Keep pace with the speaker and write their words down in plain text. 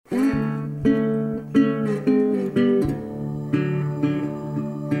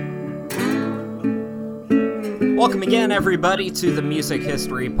Welcome again, everybody, to the Music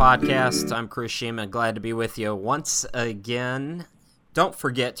History Podcast. I'm Chris Sheeman, glad to be with you once again. Don't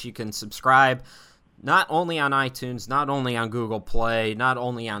forget, you can subscribe not only on iTunes, not only on Google Play, not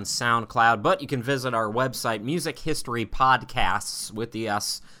only on SoundCloud, but you can visit our website, musichistorypodcasts with the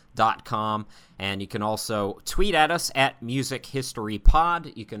S.com, and you can also tweet at us at Music History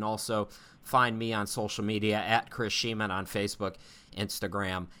Pod. You can also find me on social media at Chris Sheeman on Facebook,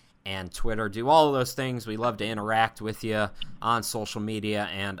 Instagram, and Twitter. Do all of those things. We love to interact with you on social media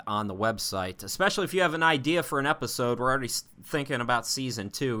and on the website, especially if you have an idea for an episode. We're already thinking about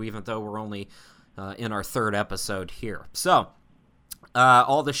season 2, even though we're only in our 3rd episode here. So,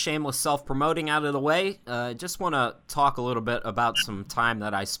 all the shameless self-promoting out of the way, just want to talk a little bit about some time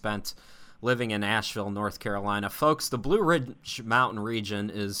that I spent living in Asheville, North Carolina. Folks, the Blue Ridge Mountain region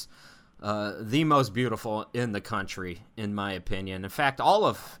is the most beautiful in the country, in my opinion. In fact, all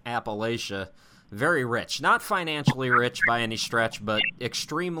of Appalachia, very rich. Not financially rich by any stretch, but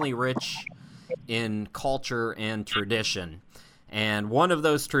extremely rich in culture and tradition. And one of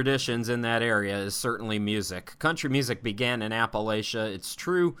those traditions in that area is certainly music. Country music began in Appalachia. It's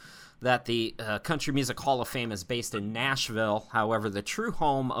true that the Country Music Hall of Fame is based in Nashville. However, the true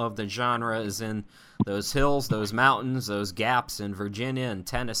home of the genre is in those hills, those mountains, those gaps in Virginia and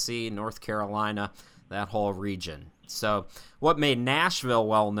Tennessee, North Carolina, that whole region. So what made Nashville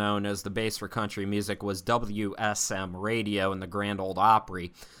well known as the base for country music was WSM Radio and the Grand Ole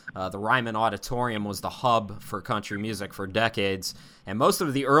Opry. The Ryman Auditorium was the hub for country music for decades, and most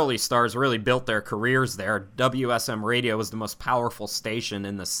of the early stars really built their careers there. WSM Radio was the most powerful station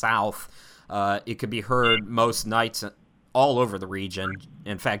in the South. It could be heard most nights all over the region.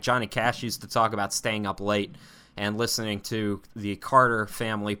 In fact, Johnny Cash used to talk about staying up late and listening to the Carter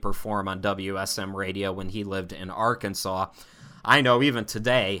family perform on WSM Radio when he lived in Arkansas. I know even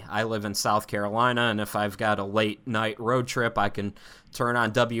today, I live in South Carolina, and if I've got a late night road trip, I can turn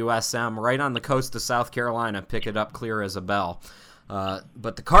on WSM right on the coast of South Carolina and pick it up clear as a bell.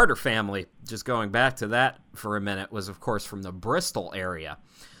 But the Carter family, just going back to that for a minute, was of course from the Bristol area.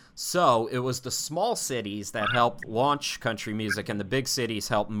 So it was the small cities that helped launch country music, and the big cities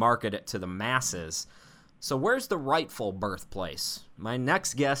helped market it to the masses. So where's the rightful birthplace? My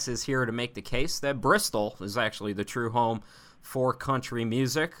next guest is here to make the case that Bristol is actually the true home for country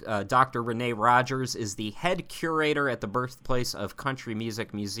music. Dr. Renee Rogers is the head curator at the Birthplace of Country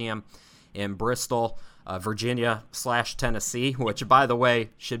Music Museum in Bristol, Virginia/Tennessee, which, by the way,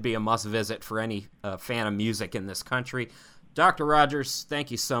 should be a must-visit for any fan of music in this country. Dr. Rogers,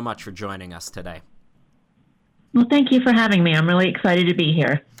 thank you so much for joining us today. Well, thank you for having me. I'm really excited to be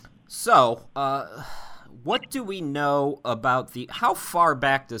here. So, what do we know about how far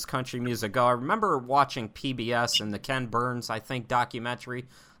back does country music go? I remember watching PBS and the Ken Burns, I think, documentary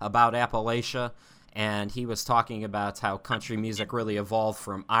about Appalachia, and he was talking about how country music really evolved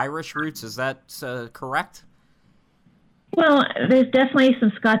from Irish roots. Is that correct? Well, there's definitely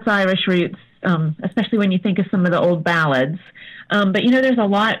some Scots-Irish roots, especially when you think of some of the old ballads. But, there's a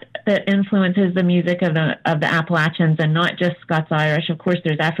lot that influences the music of the Appalachians, and not just Scots-Irish. Of course,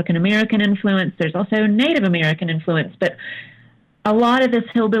 there's African-American influence. There's also Native American influence. But a lot of this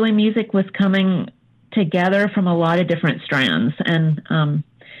hillbilly music was coming together from a lot of different strands. And,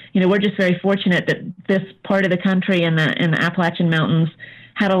 we're just very fortunate that this part of the country in the Appalachian Mountains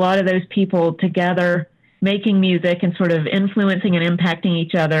had a lot of those people together making music and sort of influencing and impacting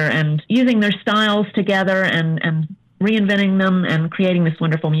each other and using their styles together and reinventing them and creating this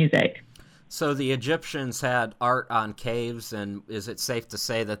wonderful music. So the Egyptians had art on caves, and is it safe to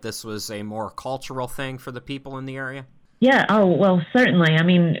say that this was a more cultural thing for the people in the area? Yeah, oh, well, certainly. I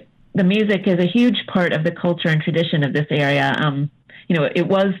mean, the music is a huge part of the culture and tradition of this area. It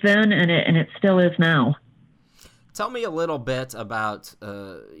was then, and it still is now. Tell me a little bit about,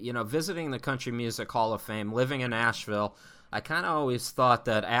 visiting the Country Music Hall of Fame, living in Asheville. I kind of always thought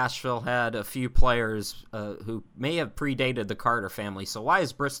that Asheville had a few players who may have predated the Carter family. So why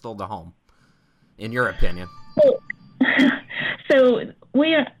is Bristol the home, in your opinion? So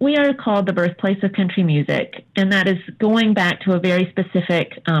we are called the Birthplace of Country Music, and that is going back to a very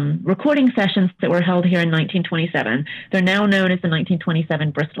specific recording sessions that were held here in 1927. They're now known as the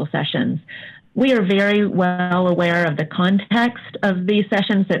 1927 Bristol Sessions. We are very well aware of the context of these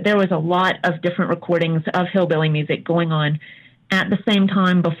sessions, that there was a lot of different recordings of hillbilly music going on at the same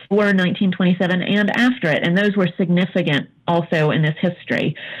time before 1927 and after it, and those were significant also in this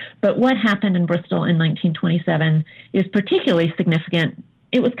history. But what happened in Bristol in 1927 is particularly significant.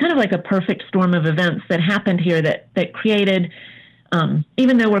 It was kind of like a perfect storm of events that happened here that created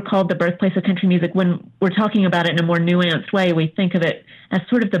even though we're called the birthplace of country music, when we're talking about it in a more nuanced way, we think of it as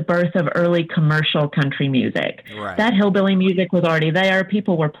sort of the birth of early commercial country music. Right. That hillbilly music was already there.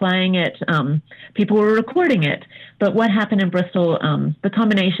 People were playing it. People were recording it. But what happened in Bristol, the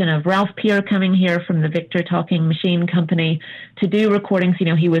combination of Ralph Peer coming here from the Victor Talking Machine Company to do recordings,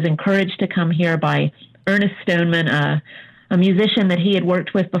 he was encouraged to come here by Ernest Stoneman, a musician that he had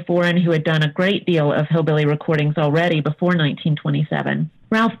worked with before and who had done a great deal of hillbilly recordings already before 1927.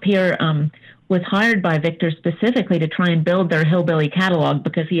 Ralph Peer was hired by Victor specifically to try and build their hillbilly catalog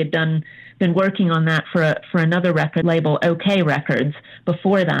because he had been working on that for another record label, OK Records,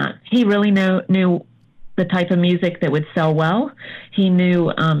 before that. He really knew the type of music that would sell well. He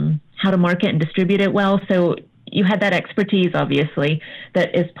knew how to market and distribute it well. So you had that expertise, obviously,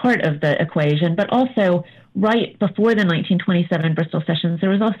 that is part of the equation, but also right before the 1927 Bristol sessions, there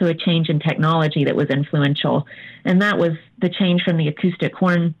was also a change in technology that was influential, and that was the change from the acoustic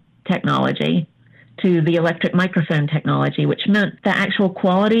horn technology to the electric microphone technology, which meant the actual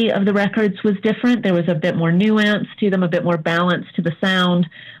quality of the records was different. There was a bit more nuance to them, a bit more balance to the sound.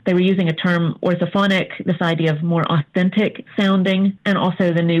 They were using a term orthophonic, this idea of more authentic sounding, and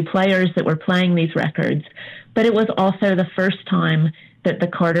also the new players that were playing these records. But it was also the first time that the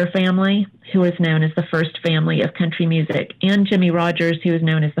Carter family, who is known as the first family of country music, and Jimmy Rogers, who is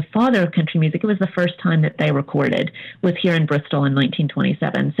known as the father of country music, it was the first time that they recorded, was here in Bristol in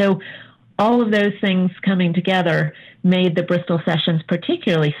 1927. So all of those things coming together made the Bristol sessions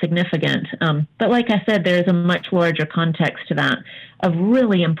particularly significant. But like I said, there's a much larger context to that of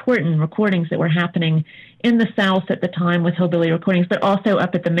really important recordings that were happening in the South at the time with hillbilly recordings, but also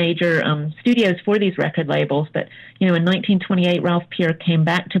up at the major studios for these record labels. But, in 1928, Ralph Peer came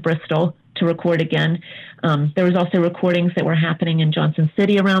back to Bristol to record again. There was also recordings that were happening in Johnson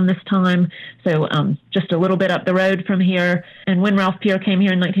City around this time, so just a little bit up the road from here. And when Ralph Peer came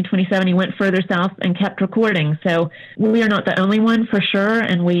here in 1927, he went further south and kept recording. So we are not the only one for sure,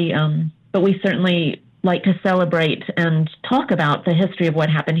 and but we certainly like to celebrate and talk about the history of what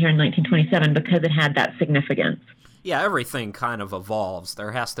happened here in 1927 because it had that significance. Yeah, everything kind of evolves.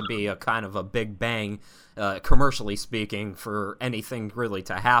 There has to be a kind of a big bang, commercially speaking, for anything really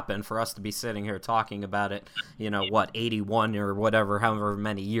to happen, for us to be sitting here talking about it, 81 or whatever, however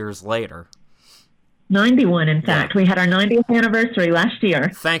many years later. 91, in fact. Yeah. We had our 90th anniversary last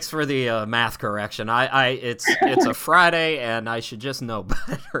year. Thanks for the math correction. It's a Friday, and I should just know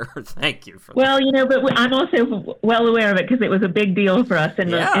better. Thank you for that. Well, but I'm also well aware of it because it was a big deal for us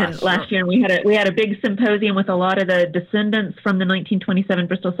last year. And we had a big symposium with a lot of the descendants from the 1927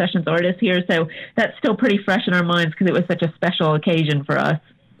 Bristol Sessions artists here. So that's still pretty fresh in our minds because it was such a special occasion for us.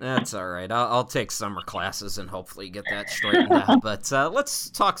 That's all right. I'll take summer classes and hopefully get that straightened out. But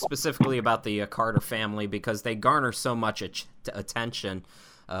let's talk specifically about the Carter family because they garner so much attention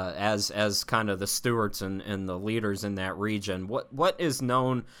as kind of the stewards and the leaders in that region. What is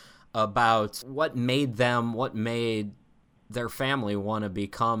known about what made their family want to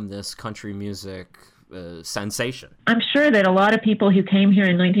become this country music sensation? I'm sure that a lot of people who came here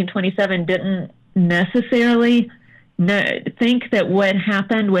in 1927 didn't necessarily think that what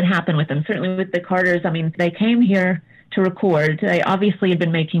happened would happen with them. Certainly with the Carters, they came here to record. They obviously had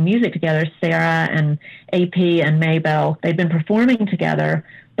been making music together, Sarah and AP and Maybelle. They'd been performing together,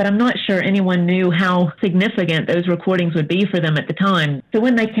 but I'm not sure anyone knew how significant those recordings would be for them at the time. So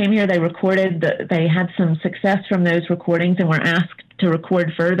when they came here, they recorded. They had some success from those recordings and were asked to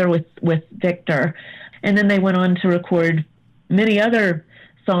record further with Victor. And then they went on to record many other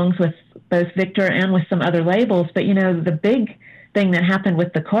songs with both Victor and with some other labels. But, the big thing that happened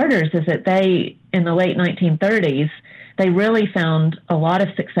with the Carters is that they, in the late 1930s, they really found a lot of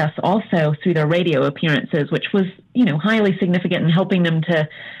success also through their radio appearances, which was, highly significant in helping them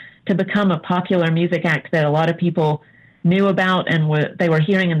to become a popular music act that a lot of people knew about and they were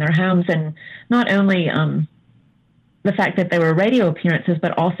hearing in their homes. And not only the fact that they were radio appearances,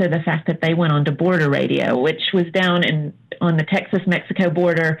 but also the fact that they went on to border radio, which was down on the Texas-Mexico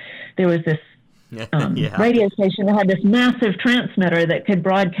border. There was this radio station that had this massive transmitter that could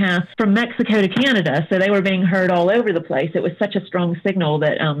broadcast from Mexico to Canada. So they were being heard all over the place. It was such a strong signal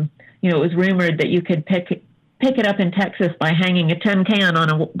that, it was rumored that you could pick it up in Texas by hanging a tin can on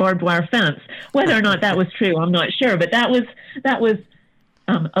a barbed wire fence. Whether or not that was true, I'm not sure, but that was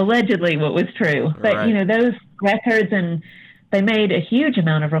allegedly what was true. But, right. Those records, and they made a huge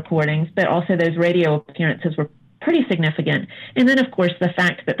amount of recordings, but also those radio appearances were pretty significant. And then, of course, the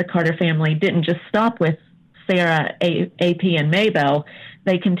fact that the Carter family didn't just stop with Sarah, AP, and Maybelle.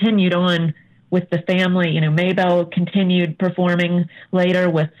 They continued on with the family. Maybelle continued performing later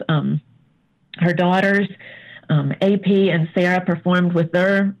with her daughters. AP and Sarah performed with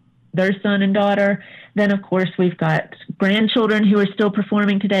their son and daughter. Then, of course, we've got grandchildren who are still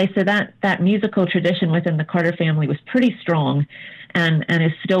performing today. So that musical tradition within the Carter family was pretty strong and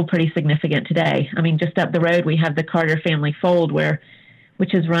is still pretty significant today. I mean, just up the road, we have the Carter Family Fold,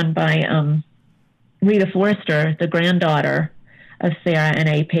 which is run by Rita Forrester, the granddaughter of Sarah and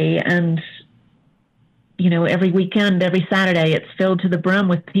AP. And, every weekend, every Saturday, it's filled to the brim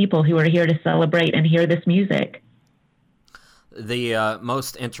with people who are here to celebrate and hear this music. The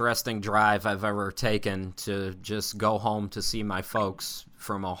most interesting drive I've ever taken to just go home to see my folks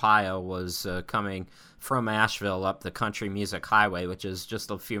from Ohio was coming from Asheville up the Country Music Highway, which is just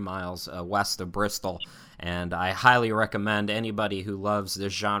a few miles west of Bristol. And I highly recommend anybody who loves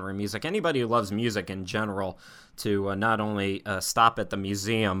this genre of music, anybody who loves music in general, to not only stop at the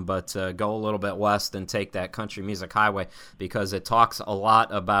museum, but go a little bit west and take that Country Music Highway, because it talks a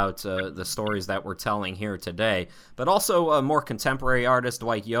lot about the stories that we're telling here today, but also more contemporary artists,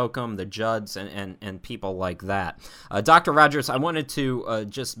 Dwight Yoakam, the Judds, and people like that. Dr. Rogers, I wanted to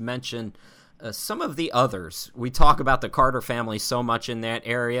just mention some of the others. We talk about the Carter family so much in that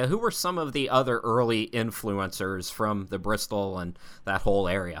area. Who were some of the other early influencers from the Bristol and that whole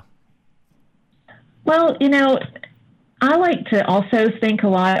area? Well, I like to also think a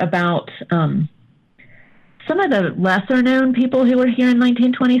lot about some of the lesser-known people who were here in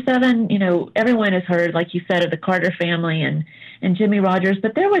 1927. Everyone has heard, like you said, of the Carter family and Jimmie Rodgers,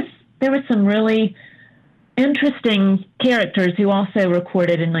 but there was some really interesting characters who also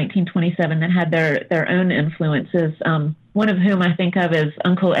recorded in 1927 that had their own influences. One of whom I think of is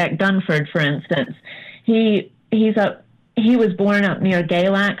Uncle Eck Dunford, for instance. He was born up near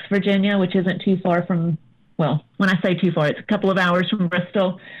Galax, Virginia, which isn't too far from, well, when I say too far, it's a couple of hours from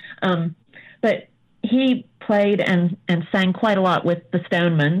Bristol. But he played and sang quite a lot with the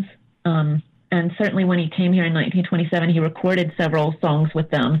Stonemans. And certainly when he came here in 1927, he recorded several songs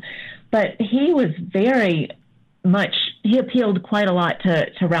with them. But he was he appealed quite a lot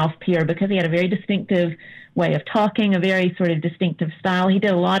to Ralph Peer because he had a very distinctive way of talking, a very sort of distinctive style. He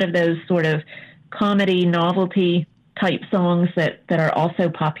did a lot of those sort of comedy, novelty type songs that are also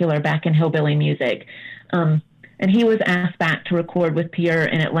popular back in hillbilly music. And he was asked back to record with Peer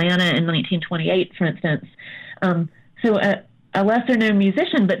in Atlanta in 1928, for instance. So a lesser-known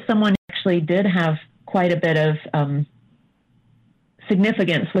musician, but someone who actually did have quite a bit of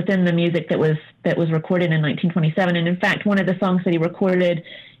significance within the music that was recorded in 1927. And in fact, one of the songs that he recorded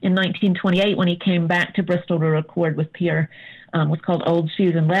in 1928 when he came back to Bristol to record with Peer was called Old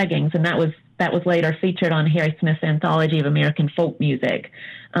Shoes and Leggings, and that was later featured on Harry Smith's Anthology of American Folk Music.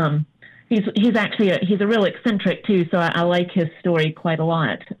 He's a real eccentric too, so I like his story quite a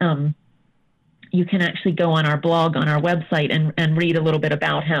lot. You can actually go on our blog on our website and read a little bit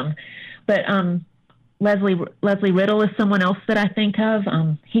about him. But Leslie Riddle is someone else that I think of.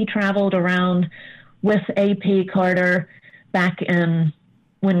 He traveled around with A.P. Carter back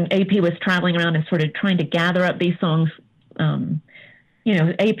when A.P. was traveling around and sort of trying to gather up these songs.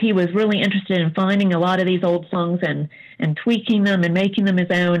 A.P. was really interested in finding a lot of these old songs and tweaking them and making them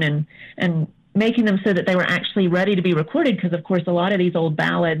his own and making them so that they were actually ready to be recorded, because, of course, a lot of these old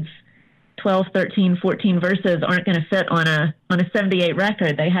ballads, 12, 13, 14 verses, aren't going to fit on a 78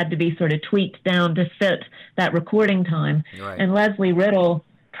 record. They had to be sort of tweaked down to fit that recording time. Right. And Leslie Riddle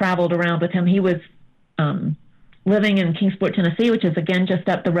traveled around with him. He was living in Kingsport, Tennessee, which is, again, just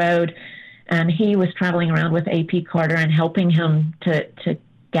up the road. And he was traveling around with A.P. Carter and helping him to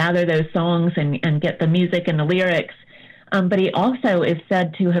gather those songs and get the music and the lyrics. But he also is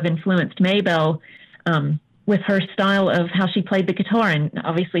said to have influenced Maybelle with her style of how she played the guitar. And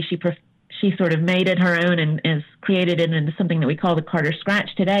obviously she sort of made it her own and has created it into something that we call the Carter Scratch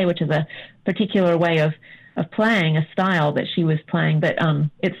today, which is a particular way of playing, a style that she was playing. But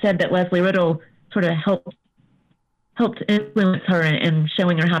it's said that Leslie Riddle sort of helped influence her in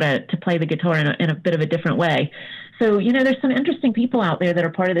showing her how to play the guitar in a bit of a different way. So, there's some interesting people out there that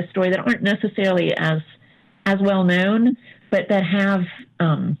are part of this story that aren't necessarily as well known, but that have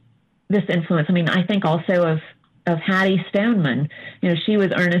this influence. I mean, I think also of Hattie Stoneman. She was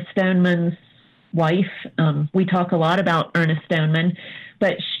Ernest Stoneman's wife. We talk a lot about Ernest Stoneman,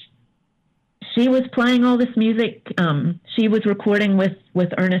 but she was playing all this music. She was recording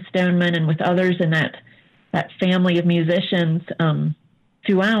with Ernest Stoneman and with others in that family of musicians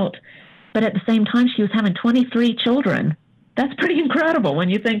throughout. But at the same time, she was having 23 children. That's pretty incredible when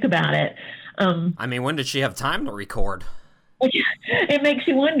you think about it. I mean, when did she have time to record? It makes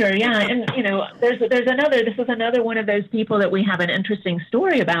you wonder, yeah. And this is another one of those people that we have an interesting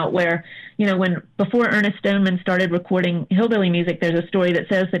story about, where when before Ernest Stoneman started recording hillbilly music, there's a story that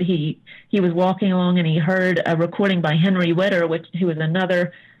says that he was walking along and he heard a recording by Henry Witter, who was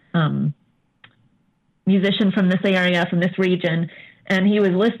another musician from this area, from this region. And he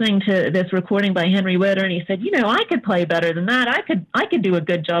was listening to this recording by Henry Witter, and he said, I could play better than that. I could do a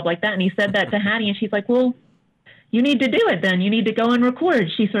good job like that. And he said that to Hattie, and she's like, well, you need to do it then. You need to go and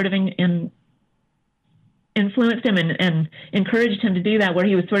record. She sort of influenced him and encouraged him to do that, where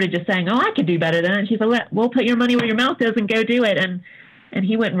he was sort of just saying, oh, I could do better than that. And she's like, we'll put your money where your mouth is and go do it. And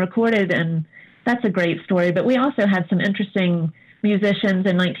he went and recorded, and that's a great story. But we also had some interesting musicians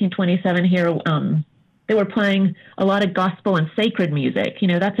in 1927 here. They were playing a lot of gospel and sacred music.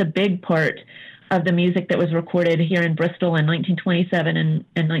 That's a big part of the music that was recorded here in Bristol in 1927 and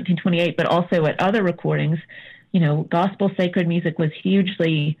 1928, but also at other recordings. Gospel sacred music was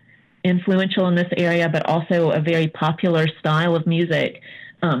hugely influential in this area, but also a very popular style of music.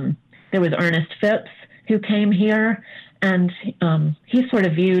 There was Ernest Phipps, who came here, and he's sort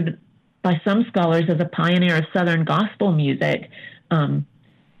of viewed by some scholars as a pioneer of Southern gospel music.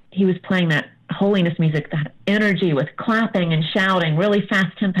 He was playing that holiness music, that energy with clapping and shouting, really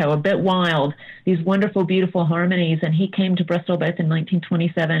fast tempo, a bit wild, these wonderful, beautiful harmonies. And he came to Bristol both in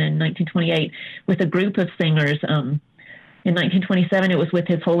 1927 and 1928 with a group of singers. In 1927, it was with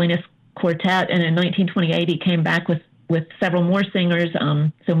his Holiness Quartet, and in 1928, he came back with several more singers,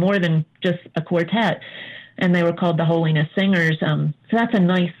 so more than just a quartet, and they were called the Holiness Singers. So that's a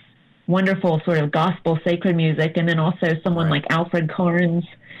nice, wonderful sort of gospel sacred music. And then also someone like Alfred Carnes,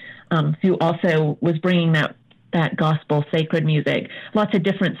 who also was bringing that gospel sacred music, lots of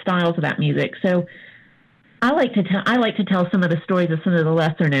different styles of that music. So I like to tell some of the stories of some of the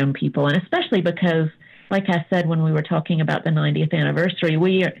lesser known people, and especially because, like I said, when we were talking about the 90th anniversary,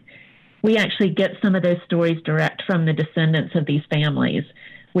 we actually get some of those stories direct from the descendants of these families,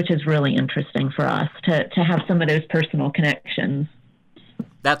 which is really interesting for us to have some of those personal connections.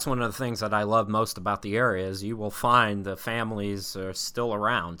 That's one of the things that I love most about the area, is you will find the families are still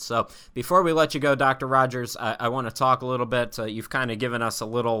around. So before we let you go, Dr. Rogers, I want to talk a little bit. You've kind of given us a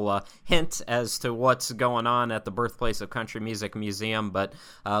little hint as to what's going on at the Birthplace of Country Music Museum, but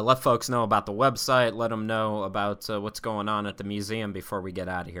let folks know about the website, let them know about what's going on at the museum before we get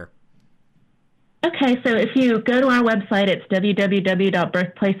out of here. Okay, so if you go to our website, it's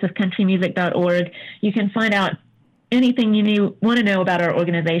www.birthplaceofcountrymusic.org. You can find out anything you want to know about our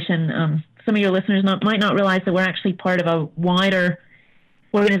organization. Some of your listeners might not realize that we're actually part of a wider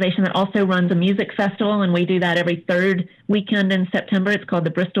organization that also runs a music festival, and we do that every third weekend in September. It's called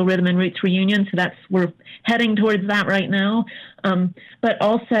the Bristol Rhythm and Roots Reunion, so we're heading towards that right now. But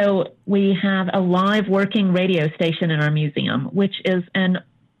also, we have a live working radio station in our museum, which is an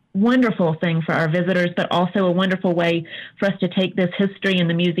wonderful thing for our visitors, but also a wonderful way for us to take this history in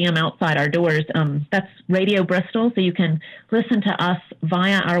the museum outside our doors. That's Radio Bristol, so you can listen to us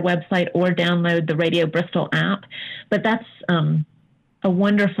via our website or download the Radio Bristol app. But that's a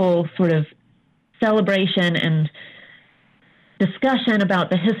wonderful sort of celebration and discussion about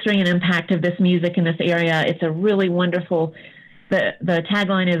the history and impact of this music in this area. It's a really wonderful, the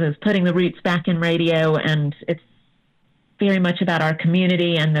tagline is putting the roots back in radio, and it's very much about our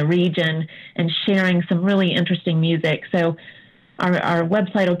community and the region and sharing some really interesting music. So our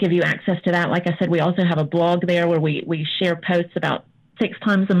website will give you access to that. Like I said, we also have a blog there where we share posts about 6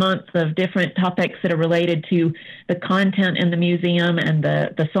 times a month of different topics that are related to the content in the museum and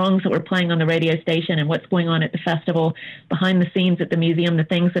the songs that we're playing on the radio station and what's going on at the festival, behind the scenes at the museum, the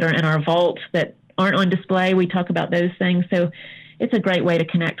things that are in our vault that aren't on display. We talk about those things. So it's a great way to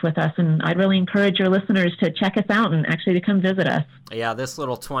connect with us, and I'd really encourage your listeners to check us out and actually to come visit us. Yeah, this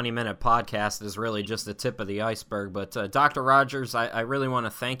little 20-minute podcast is really just the tip of the iceberg, but Dr. Rogers, I really want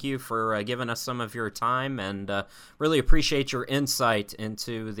to thank you for giving us some of your time, and really appreciate your insight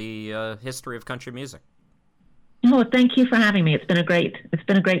into the history of country music. Oh, thank you for having me. It's been a great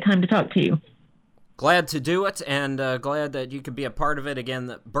time to talk to you. Glad to do it, and glad that you could be a part of it.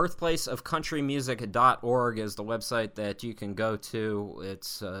 Again, birthplaceofcountrymusic.org is the website that you can go to.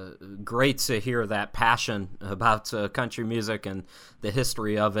 It's great to hear that passion about country music and the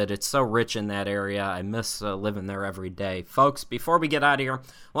history of it. It's so rich in that area. I miss living there every day. Folks, before we get out of here,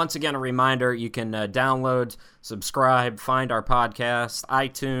 once again, a reminder, you can download, subscribe, find our podcast,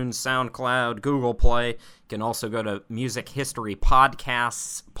 iTunes, SoundCloud, Google Play. You can also go to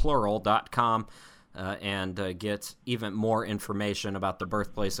musichistorypodcastsplural.com. and get even more information about the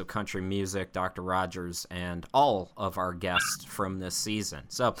birthplace of country music, Dr. Rogers, and all of our guests from this season.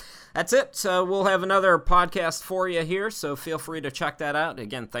 So that's it. So we'll have another podcast for you here, so feel free to check that out.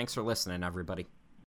 Again, thanks for listening, everybody.